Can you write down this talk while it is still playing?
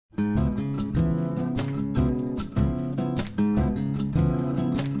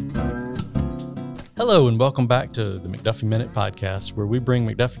Hello and welcome back to the McDuffie Minute Podcast, where we bring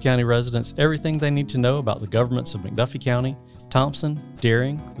McDuffie County residents everything they need to know about the governments of McDuffie County, Thompson,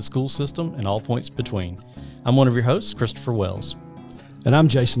 Deering, the school system, and all points between. I'm one of your hosts, Christopher Wells. And I'm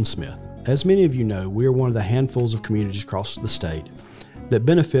Jason Smith. As many of you know, we are one of the handfuls of communities across the state that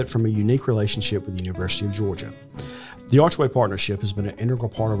benefit from a unique relationship with the University of Georgia. The Archway Partnership has been an integral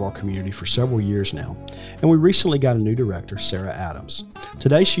part of our community for several years now, and we recently got a new director, Sarah Adams.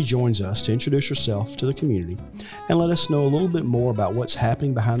 Today she joins us to introduce herself to the community and let us know a little bit more about what's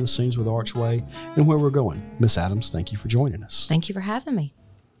happening behind the scenes with Archway and where we're going. Miss Adams, thank you for joining us. Thank you for having me.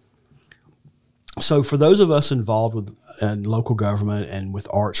 So for those of us involved with local government and with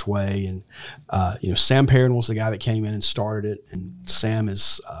Archway, and Sam Perrin was the guy that came in and started it, and Sam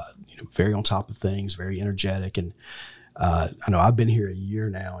is very on top of things, very energetic, and I know I've been here a year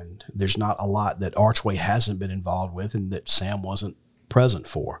now, and there's not a lot that Archway hasn't been involved with and that Sam wasn't present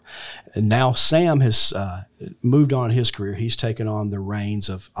for. And now Sam has moved on in his career. He's taken on the reins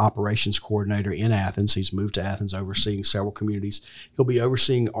of operations coordinator in Athens. He's moved to Athens, overseeing several communities. He'll be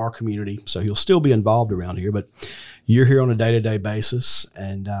overseeing our community, so he'll still be involved around here, but you're here on a day-to-day basis.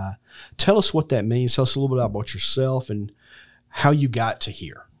 And tell us what that means. Tell us a little bit about yourself and how you got to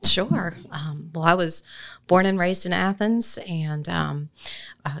here. Sure. Well, I was born and raised in Athens and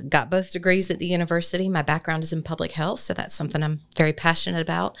got both degrees at the university. My background is in public health, so that's something I'm very passionate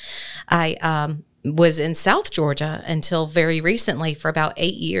about. I was in South Georgia until very recently for about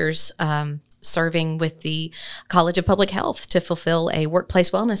 8 years, serving with the College of Public Health to fulfill a workplace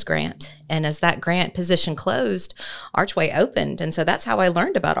wellness grant. And as that grant position closed, Archway opened. And so that's how I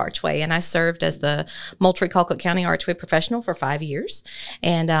learned about Archway. And I served as the Moultrie-Colquitt County Archway professional for 5 years.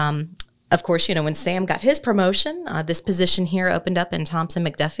 And of course, when Sam got his promotion, this position here opened up in Thompson,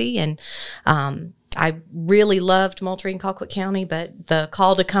 McDuffie. And I really loved Moultrie and Colquitt County, but the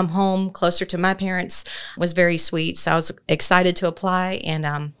call to come home closer to my parents was very sweet. So I was excited to apply, and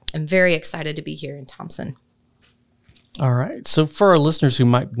I'm very excited to be here in Thompson. All right. So for our listeners who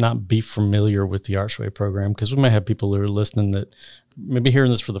might not be familiar with the Archway program, because we may have people who are listening that may be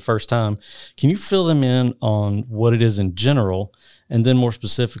hearing this for the first time, can you fill them in on what it is in general, and then more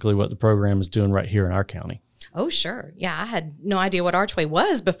specifically what the program is doing right here in our county? Oh, sure. Yeah, I had no idea what Archway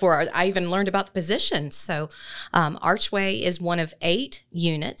was before I even learned about the position. So Archway is one of 8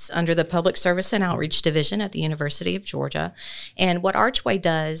 units under the Public Service and Outreach Division at the University of Georgia. And what Archway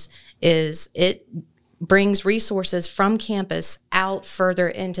does is it brings resources from campus out further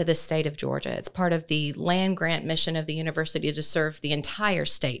into the state of Georgia. It's part of the land grant mission of the university to serve the entire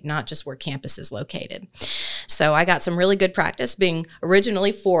state, not just where campus is located. So I got some really good practice being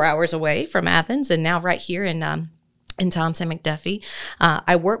originally 4 hours away from Athens and now right here in Thompson, McDuffie.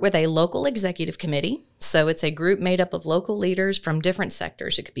 I work with a local executive committee. So it's a group made up of local leaders from different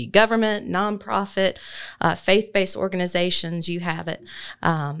sectors. It could be government, nonprofit, faith-based organizations, you have it.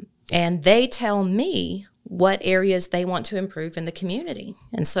 And they tell me what areas they want to improve in the community.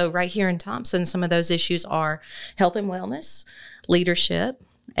 And so right here in Thompson, some of those issues are health and wellness, leadership,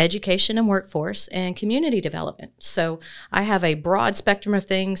 education and workforce, and community development. So I have a broad spectrum of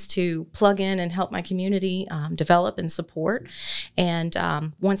things to plug in and help my community develop and support. And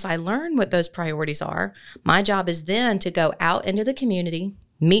once I learn what those priorities are, my job is then to go out into the community,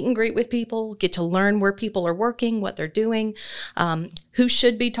 meet and greet with people, get to learn where people are working, what they're doing, who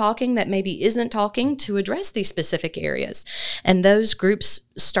should be talking that maybe isn't talking to address these specific areas. And those groups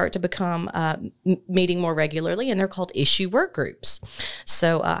start to become meeting more regularly, and they're called issue work groups.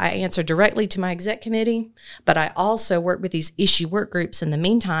 So I answer directly to my exec committee, but I also work with these issue work groups in the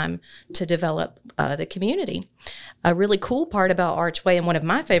meantime to develop the community. A really cool part about Archway, and one of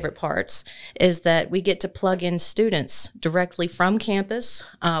my favorite parts, is that we get to plug in students directly from campus,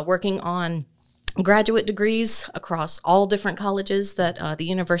 working on graduate degrees across all different colleges that the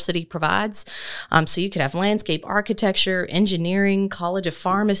university provides. So you could have landscape architecture, engineering, College of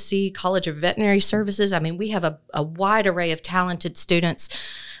Pharmacy, College of Veterinary Services. I mean, we have a wide array of talented students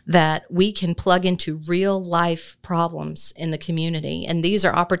that we can plug into real life problems in the community. And these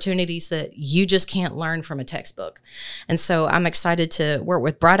are opportunities that you just can't learn from a textbook. And so I'm excited to work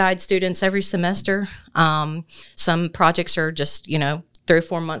with bright-eyed students every semester. Some projects are just, 3 or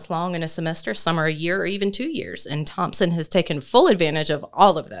 4 months long in a semester. Some are a year or even 2 years. And Thompson has taken full advantage of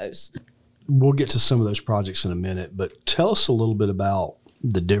all of those. We'll get to some of those projects in a minute, but tell us a little bit about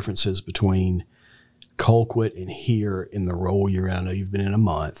the differences between Colquitt and here in the role you're in. I know you've been in a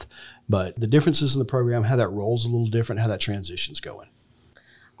month, but the differences in the program, how that role's a little different, how that transition's going.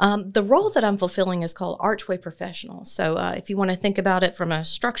 The role that I'm fulfilling is called Archway Professional. So if you want to think about it from a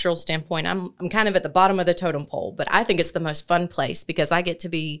structural standpoint, I'm kind of at the bottom of the totem pole, but I think it's the most fun place because I get to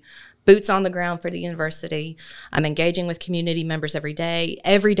be boots on the ground for the university. I'm engaging with community members every day.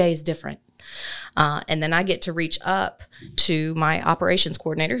 Every day is different. And then I get to reach up to my operations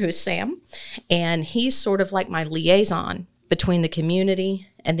coordinator, who is Sam, and he's sort of like my liaison between the community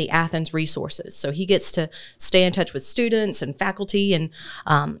and the Athens resources. So he gets to stay in touch with students and faculty and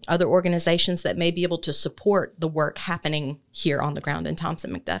other organizations that may be able to support the work happening here on the ground in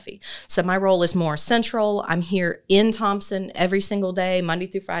Thompson McDuffie. So my role is more central. I'm here in Thompson every single day, Monday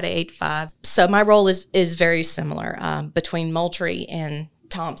through Friday, 8 to 5. So my role is very similar between Moultrie and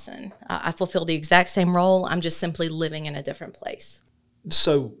Thompson. I fulfill the exact same role. I'm just simply living in a different place.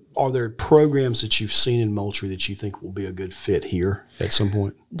 So are there programs that you've seen in Moultrie that you think will be a good fit here at some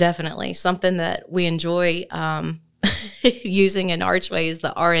point? Definitely. Something that we enjoy using in Archway is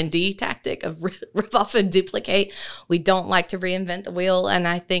the R&D tactic of rip off and duplicate. We don't like to reinvent the wheel, and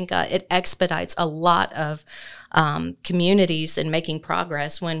I think it expedites a lot of communities in making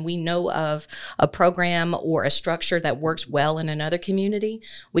progress when we know of a program or a structure that works well in another community.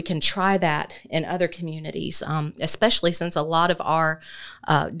 We can try that in other communities, especially since a lot of our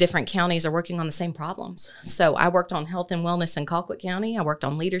different counties are working on the same problems. So I worked on health and wellness in Colquitt County. I worked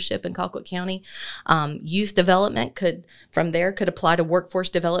on leadership in Colquitt County. Youth development could apply to workforce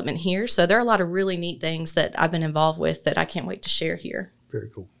development here. So there are a lot of really neat things that I've been involved with that I can't wait to share here. Very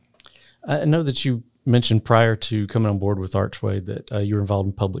cool. I know that you mentioned prior to coming on board with Archway that you're involved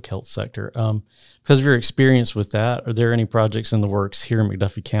in public health sector. Because of your experience with that, are there any projects in the works here in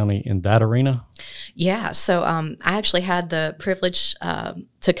McDuffie County in that arena? Yeah, so I actually had the privilege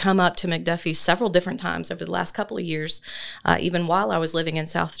to come up to McDuffie several different times over the last couple of years, even while I was living in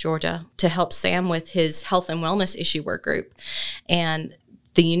South Georgia, to help Sam with his health and wellness issue work group. And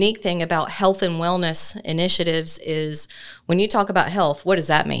the unique thing about health and wellness initiatives is when you talk about health, what does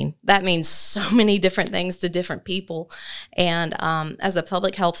that mean? That means so many different things to different people. And as a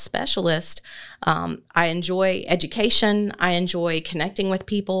public health specialist, I enjoy education. I enjoy connecting with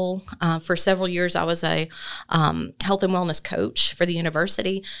people. For several years, I was a health and wellness coach for the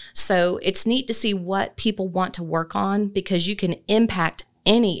university. So it's neat to see what people want to work on because you can impact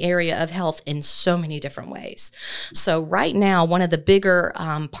any area of health in so many different ways. So right now, one of the bigger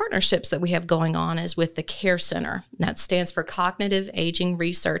partnerships that we have going on is with the CARE Center. That stands for Cognitive Aging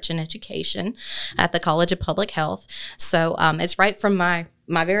Research and Education at the College of Public Health. So it's right from my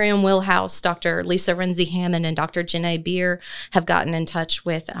very own wheelhouse. Dr. Lisa Renzi-Hammond and Dr. Janae Beer have gotten in touch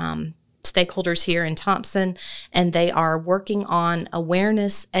with stakeholders here in Thompson, and they are working on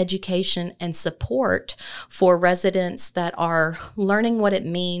awareness, education, and support for residents that are learning what it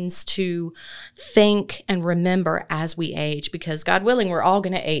means to think and remember as we age, because God willing, we're all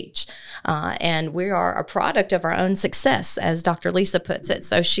going to age. And we are a product of our own success, as Dr. Lisa puts it.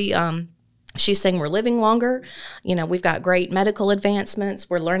 So she's saying we're living longer. You know, we've got great medical advancements.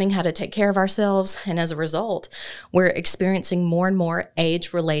 We're learning how to take care of ourselves. And as a result, we're experiencing more and more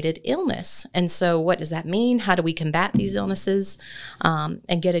age-related illness. And so what does that mean? How do we combat these illnesses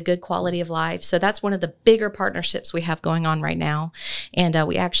and get a good quality of life? So that's one of the bigger partnerships we have going on right now. And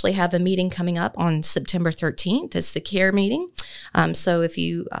we actually have a meeting coming up on September 13th. It's the CARE meeting. So if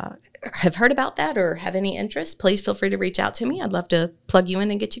you have heard about that or have any interest, please feel free to reach out to me. I'd love to plug you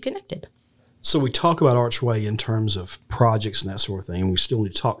in and get you connected. So we talk about Archway in terms of projects and that sort of thing. We still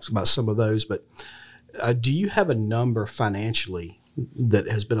need to talk about some of those, but do you have a number financially that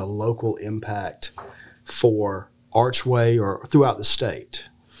has been a local impact for Archway or throughout the state?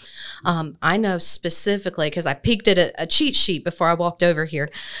 I know specifically because I peeked at a cheat sheet before I walked over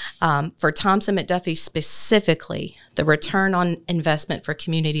here. For Thompson McDuffie specifically, the return on investment for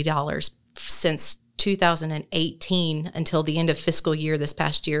community dollars since 2018 until the end of fiscal year this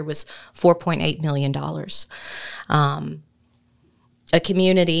past year was $4.8 million. A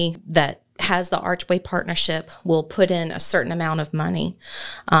community that has the Archway Partnership will put in a certain amount of money.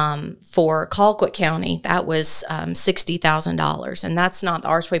 For Colquitt County, that was $60,000, and that's not the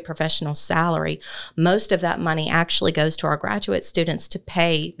Archway professional salary. Most of that money actually goes to our graduate students to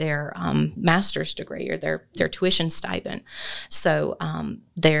pay their master's degree or their tuition stipend. So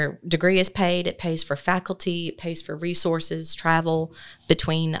their degree is paid. It pays for faculty. It pays for resources, travel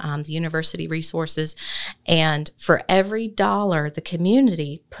between the university resources. And for every dollar the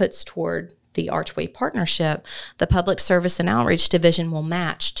community puts toward the Archway Partnership, the Public Service and Outreach Division will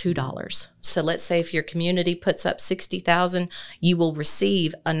match $2. So let's say if your community puts up $60,000, you will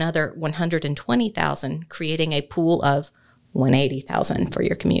receive another $120,000, creating a pool of $180,000 for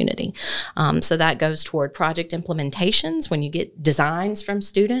your community. So that goes toward project implementations. When you get designs from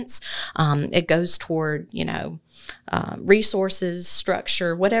students, it goes toward, resources,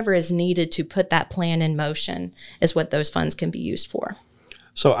 structure, whatever is needed to put that plan in motion is what those funds can be used for.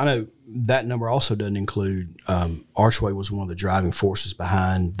 So I know that number also doesn't include Archway was one of the driving forces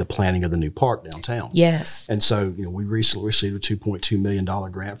behind the planning of the new park downtown. Yes. And so, we recently received a $2.2 million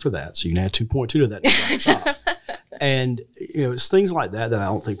grant for that. So you can add 2.2 to that number on top. And, it's things like that I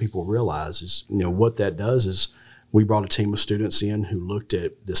don't think people realize is, what that does is we brought a team of students in who looked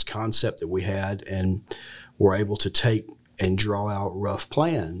at this concept that we had and were able to take and draw out rough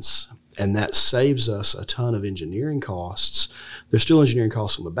plans. And that saves us a ton of engineering costs. There's still engineering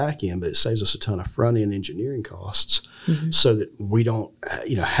costs on the back end, but it saves us a ton of front end engineering costs so that we don't,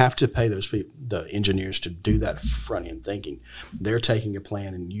 have to pay those people, the engineers, to do that front end thinking. They're taking a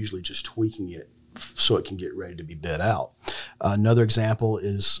plan and usually just tweaking it so it can get ready to be bid out. Another example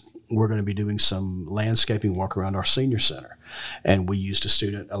is we're going to be doing some landscaping work around our senior center. And we used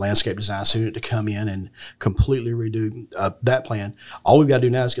a landscape design student to come in and completely redo that plan. All we've got to do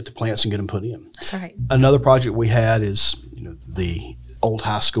now is get the plants and get them put in. That's right. Another project we had is, the old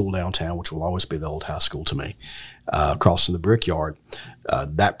high school downtown, which will always be the old high school to me, across from the Brickyard.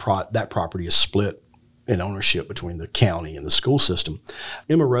 That property is split in ownership between the county and the school system.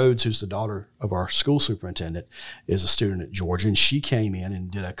 Emma Rhodes, who's the daughter of our school superintendent, is a student at Georgia, and she came in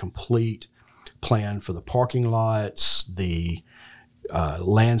and did a complete plan for the parking lots, the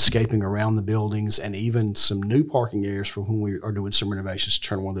landscaping around the buildings, and even some new parking areas for when we are doing some renovations to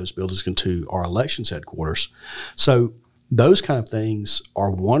turn one of those buildings into our elections headquarters. So those kind of things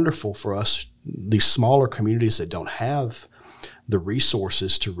are wonderful for us, these smaller communities that don't have the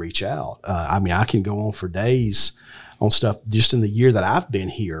resources to reach out. I can go on for days on stuff just in the year that I've been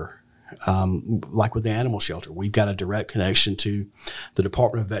here, like with the animal shelter. We've got a direct connection to the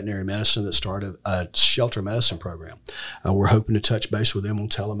Department of Veterinary Medicine that started a shelter medicine program. We're hoping to touch base with them on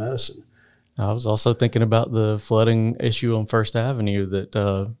telemedicine. I was also thinking about the flooding issue on First Avenue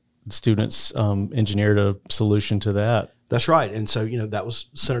that students engineered a solution to that. That's right. And so, that was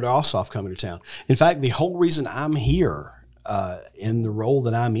Senator Ossoff coming to town. In fact, the whole reason I'm here in the role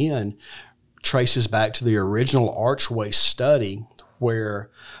that I'm in traces back to the original Archway study, where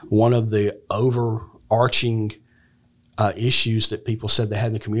one of the overarching issues that people said they had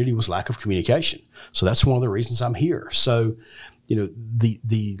in the community was lack of communication. So that's one of the reasons I'm here. So,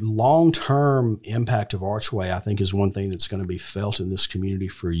 the long-term impact of Archway, I think, is one thing that's going to be felt in this community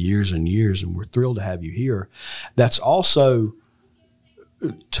for years and years, and we're thrilled to have you here. That's also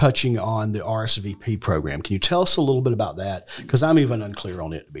touching on the RSVP program. Can you tell us a little bit about that? Because I'm even unclear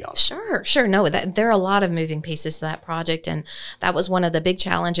on it, to be honest. Sure. No, there are a lot of moving pieces to that project. And that was one of the big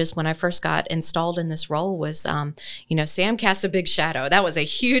challenges when I first got installed in this role was, Sam cast a big shadow. That was a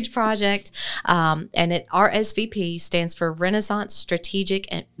huge project. And RSVP stands for Renaissance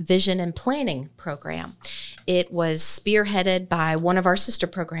Strategic and Vision and Planning Program. It was spearheaded by one of our sister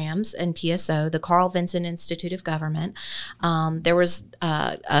programs in PSO, the Carl Vinson Institute of Government. There was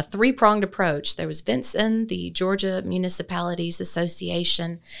a three-pronged approach. There was Vinson, the Georgia Municipalities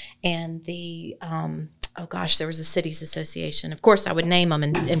Association, and the there was a cities association. Of course, I would name them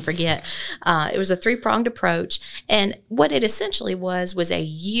and forget. It was a three-pronged approach. And what it essentially was a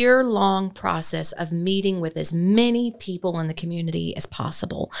year-long process of meeting with as many people in the community as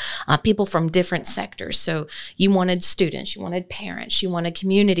possible, people from different sectors. So you wanted students, you wanted parents, you wanted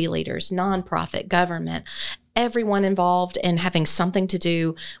community leaders, nonprofit, government, everyone involved in having something to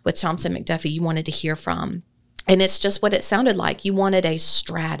do with Thompson McDuffie you wanted to hear from. And it's just what it sounded like. You wanted a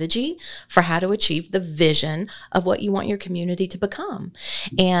strategy for how to achieve the vision of what you want your community to become.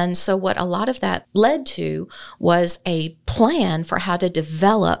 And so what a lot of that led to was a plan for how to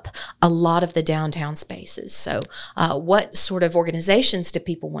develop a lot of the downtown spaces. So what sort of organizations do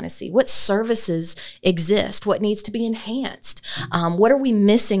people want to see? What services exist? What needs to be enhanced? What are we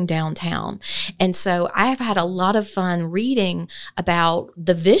missing downtown? And so I have had a lot of fun reading about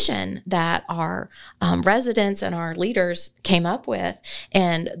the vision that our residents and our leaders came up with.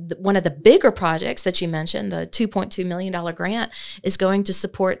 And one of the bigger projects that you mentioned, the $2.2 million grant, is going to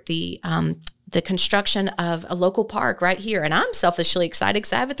support the construction of a local park right here. And I'm selfishly excited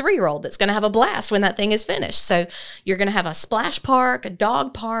because I have a 3-year-old that's going to have a blast when that thing is finished. So you're going to have a splash park, a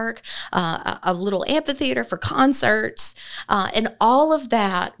dog park, a little amphitheater for concerts. And all of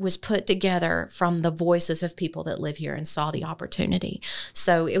that was put together from the voices of people that live here and saw the opportunity.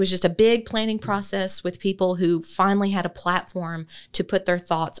 So it was just a big planning process with people who finally had a platform to put their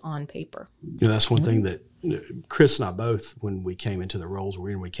thoughts on paper. That's one thing that Chris and I both, when we came into the roles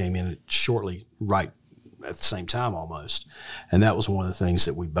we're in, we came in shortly right at the same time almost. And that was one of the things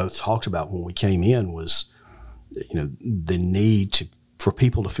that we both talked about when we came in was, the need for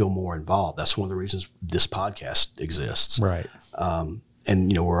people to feel more involved. That's one of the reasons this podcast exists. Right.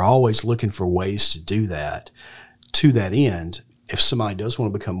 And we're always looking for ways to do that to that end. if somebody does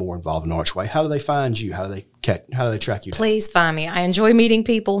want to become more involved in Archway, how do they find you? How do they track you down? Please find me. I enjoy meeting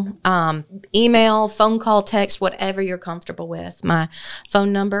people. Email, phone call, text, whatever you're comfortable with. My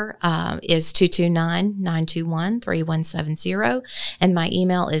phone number is 229-921-3170. And my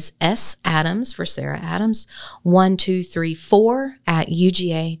email is sadams, for Sarah Adams,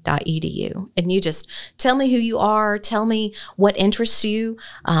 1234@uga.edu. And you just tell me who you are. Tell me what interests you,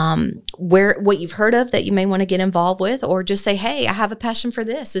 what you've heard of that you may want to get involved with, or just say, hey, I have a passion for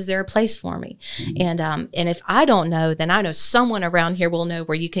this. Is there a place for me? And if I don't know, then I know someone around here will know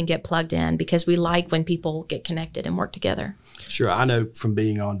where you can get plugged in, because we like when people get connected and work together. Sure. I know from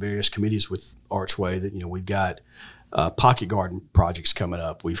being on various committees with Archway that, we've got pocket garden projects coming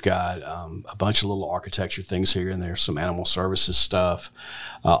up. We've got a bunch of little architecture things here and there, some animal services stuff,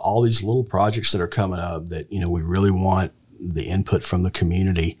 all these little projects that are coming up that, we really want the input from the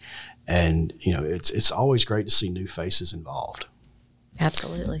community. And, it's always great to see new faces involved.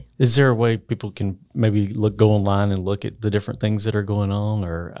 Absolutely. Is there a way people can maybe go online and look at the different things that are going on,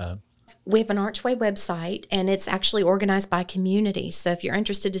 or? We have an Archway website, and it's actually organized by community. So if you're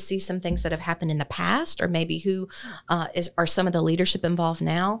interested to see some things that have happened in the past, or maybe who are some of the leadership involved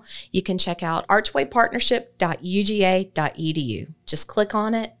now, you can check out archwaypartnership.uga.edu. Just click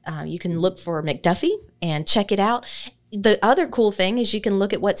on it. You can look for McDuffie and check it out. The other cool thing is you can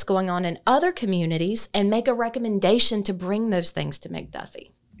look at what's going on in other communities and make a recommendation to bring those things to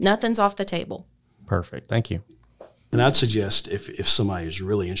McDuffie. Nothing's off the table. Perfect. Thank you. And I'd suggest if somebody is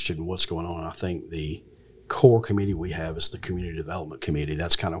really interested in what's going on, I think the core committee we have is the Community Development Committee.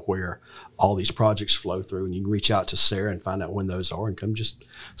 That's kind of where all these projects flow through, and you can reach out to Sarah and find out when those are and come just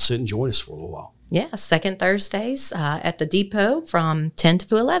sit and join us for a little while. Yeah, second Thursdays at the depot from 10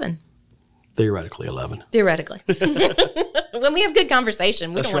 to 11. Theoretically 11. Theoretically. When we have good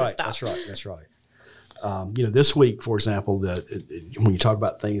conversation, we don't want to stop. That's right. This week, for example, when you talk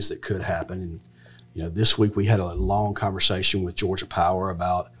about things that could happen, and this week we had a long conversation with Georgia Power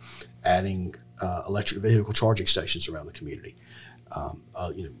about adding electric vehicle charging stations around the community.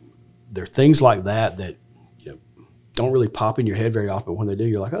 There are things like that don't really pop in your head very often. When they do,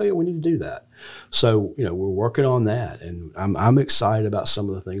 you're like, oh yeah, we need to do that. So, we're working on that, and I'm excited about some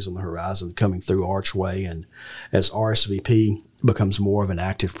of the things on the horizon coming through Archway. And as RSVP becomes more of an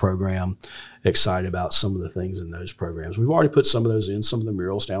active program, excited about some of the things in those programs. We've already put some of those in. Some of the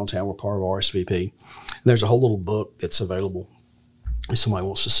murals downtown were part of RSVP. And there's a whole little book that's available if somebody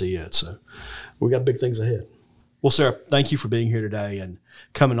wants to see it. So we got big things ahead. Well, Sarah, thank you for being here today and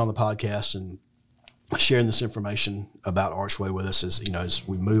coming on the podcast and sharing this information about Archway with us. As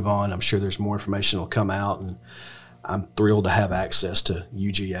we move on, I'm sure there's more information that will come out, and I'm thrilled to have access to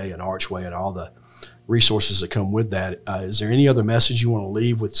UGA and Archway and all the resources that come with that. Is there any other message you want to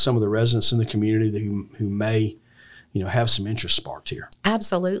leave with some of the residents in the community who may have some interest sparked here?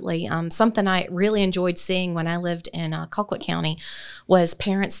 Absolutely. Something I really enjoyed seeing when I lived in Colquitt County was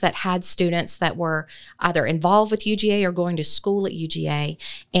parents that had students that were either involved with UGA or going to school at UGA,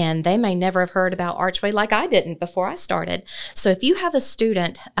 and they may never have heard about Archway like I didn't before I started. So if you have a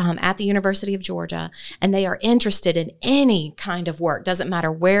student at the University of Georgia and they are interested in any kind of work, doesn't matter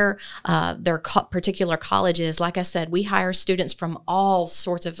where their particular college is, like I said, we hire students from all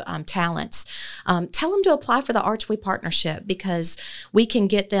sorts of talents. Tell them to apply for the Archway Partnership, because we can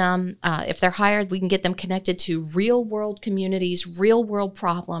get them, if they're hired, we can get them connected to real world communities, real world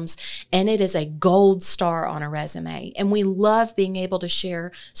problems, and it is a gold star on a resume. And we love being able to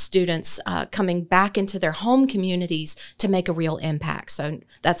share students coming back into their home communities to make a real impact. So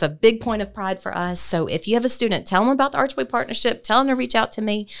that's a big point of pride for us. So if you have a student, tell them about the Archway Partnership, tell them to reach out to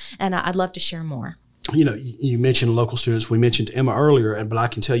me, and I'd love to share more. You mentioned local students. We mentioned Emma earlier, but I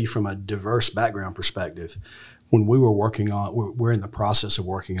can tell you from a diverse background perspective, when we were we're in the process of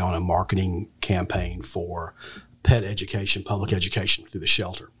working on a marketing campaign for pet education, public education through the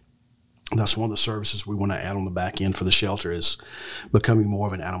shelter. That's one of the services we want to add on the back end for the shelter, is becoming more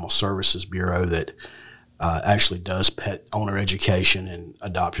of an animal services bureau that actually does pet owner education and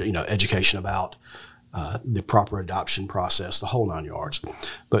adoption, education about the proper adoption process, the whole 9 yards.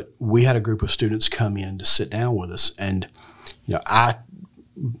 But we had a group of students come in to sit down with us, and I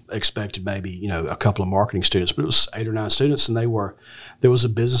expected maybe a couple of marketing students, but it was 8 or 9 students, and there was a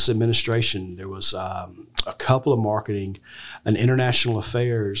business administration, there was a couple of marketing, an international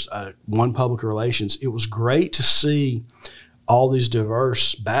affairs, one public relations. It was great to see all these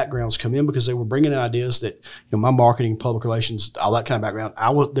diverse backgrounds come in, because they were bringing in ideas that my marketing, public relations, all that kind of background,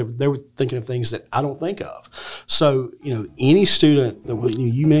 they were thinking of things that I don't think of. So any student that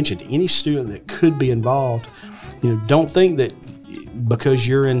you mentioned, any student that could be involved, don't think that because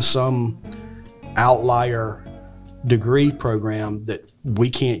you're in some outlier degree program that we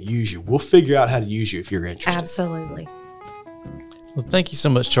can't use you. We'll figure out how to use you if you're interested. Absolutely. Well, thank you so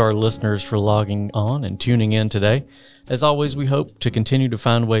much to our listeners for logging on and tuning in today. As always, we hope to continue to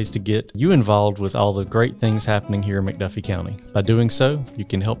find ways to get you involved with all the great things happening here in McDuffie County. By doing so, you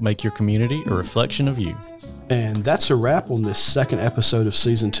can help make your community a reflection of you. And that's a wrap on this second episode of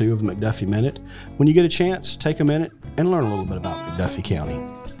Season 2 of McDuffie Minute. When you get a chance, take a minute and learn a little bit about McDuffie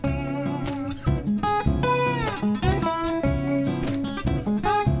County.